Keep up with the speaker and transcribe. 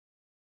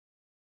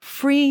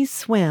Free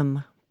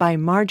Swim by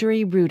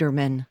Marjory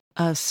Ruderman,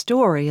 a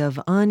story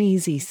of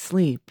uneasy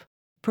sleep,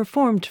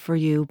 performed for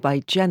you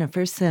by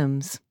Jennifer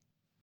Sims.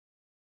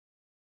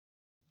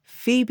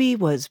 Phoebe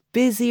was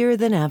busier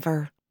than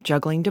ever,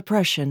 juggling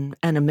depression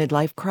and a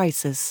midlife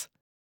crisis.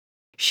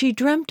 She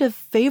dreamt of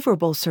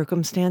favorable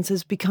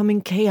circumstances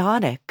becoming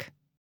chaotic.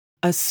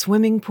 A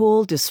swimming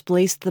pool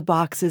displaced the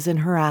boxes in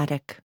her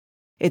attic,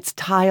 its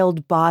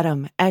tiled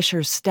bottom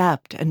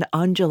Escher-stepped and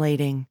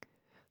undulating.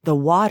 The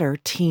water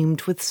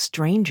teemed with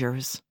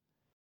strangers.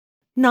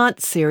 Not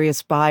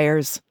serious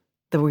buyers.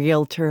 The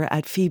realtor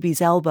at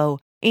Phoebe's elbow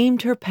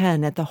aimed her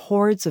pen at the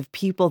hordes of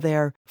people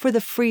there for the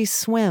free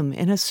swim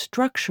in a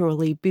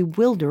structurally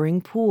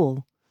bewildering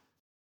pool.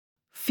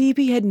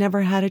 Phoebe had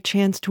never had a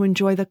chance to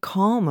enjoy the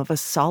calm of a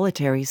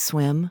solitary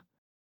swim,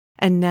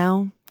 and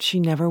now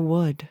she never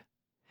would.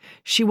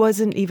 She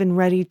wasn't even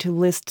ready to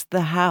list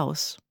the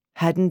house,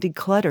 hadn't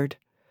decluttered,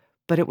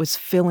 but it was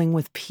filling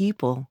with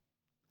people.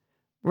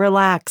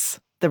 "Relax,"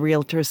 the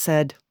realtor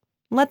said.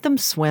 "Let them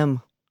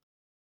swim."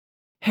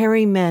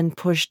 Hairy men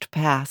pushed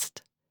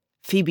past.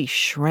 Phoebe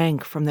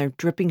shrank from their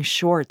dripping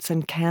shorts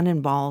and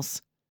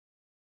cannonballs.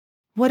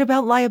 "What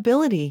about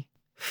liability?"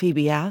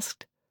 Phoebe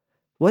asked.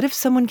 "What if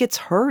someone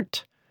gets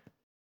hurt?"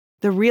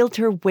 The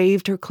realtor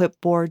waved her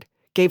clipboard,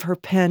 gave her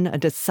pen a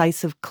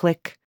decisive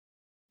click.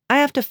 "I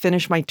have to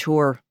finish my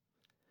tour."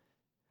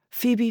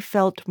 Phoebe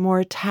felt more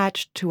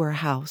attached to her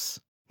house,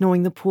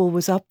 knowing the pool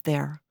was up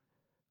there.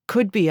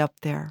 Could be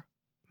up there,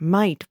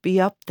 might be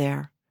up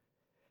there.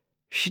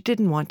 She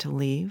didn't want to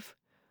leave,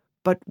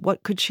 but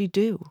what could she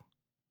do?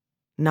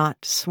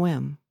 Not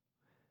swim.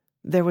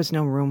 There was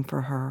no room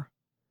for her.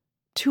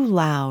 Too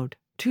loud,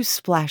 too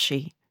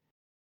splashy.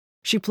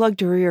 She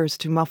plugged her ears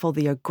to muffle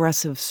the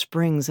aggressive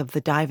springs of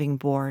the diving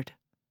board.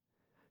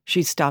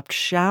 She stopped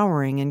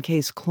showering in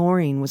case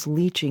chlorine was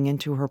leaching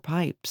into her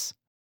pipes.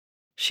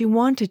 She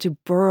wanted to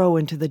burrow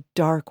into the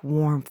dark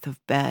warmth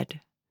of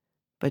bed,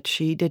 but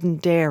she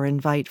didn't dare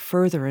invite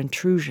further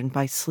intrusion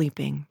by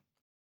sleeping.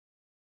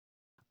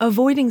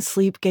 Avoiding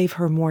sleep gave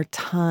her more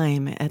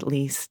time, at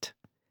least.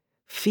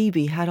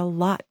 Phoebe had a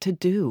lot to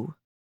do.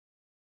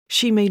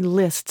 She made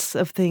lists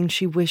of things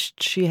she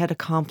wished she had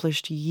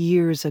accomplished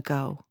years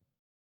ago,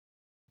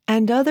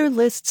 and other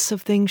lists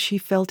of things she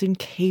felt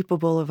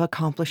incapable of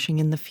accomplishing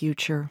in the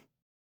future.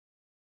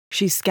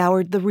 She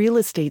scoured the real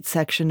estate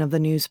section of the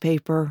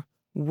newspaper,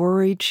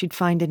 worried she'd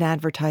find an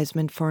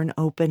advertisement for an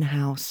open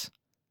house.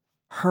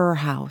 Her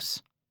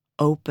house,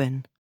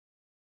 open.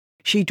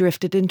 She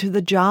drifted into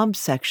the jobs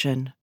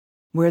section,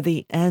 where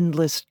the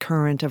endless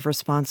current of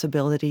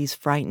responsibilities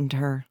frightened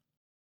her.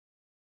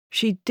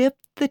 She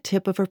dipped the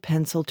tip of her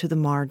pencil to the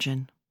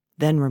margin,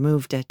 then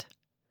removed it.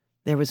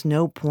 There was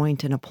no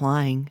point in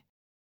applying.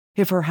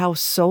 If her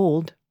house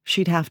sold,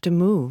 she'd have to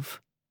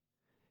move.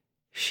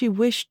 She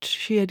wished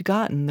she had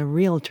gotten the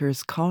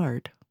realtor's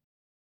card.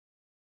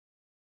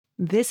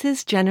 This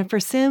is Jennifer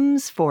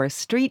Sims for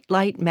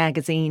Streetlight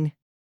Magazine.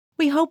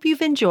 We hope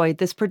you've enjoyed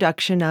this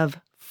production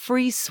of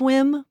Free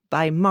Swim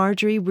by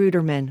Marjory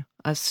Ruderman,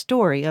 a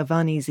story of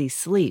uneasy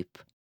sleep.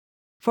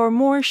 For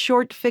more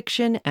short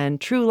fiction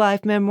and true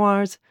life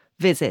memoirs,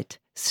 visit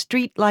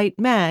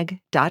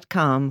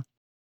streetlightmag.com.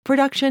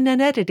 Production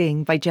and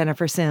editing by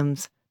Jennifer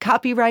Sims.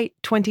 Copyright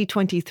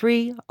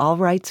 2023, all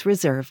rights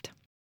reserved.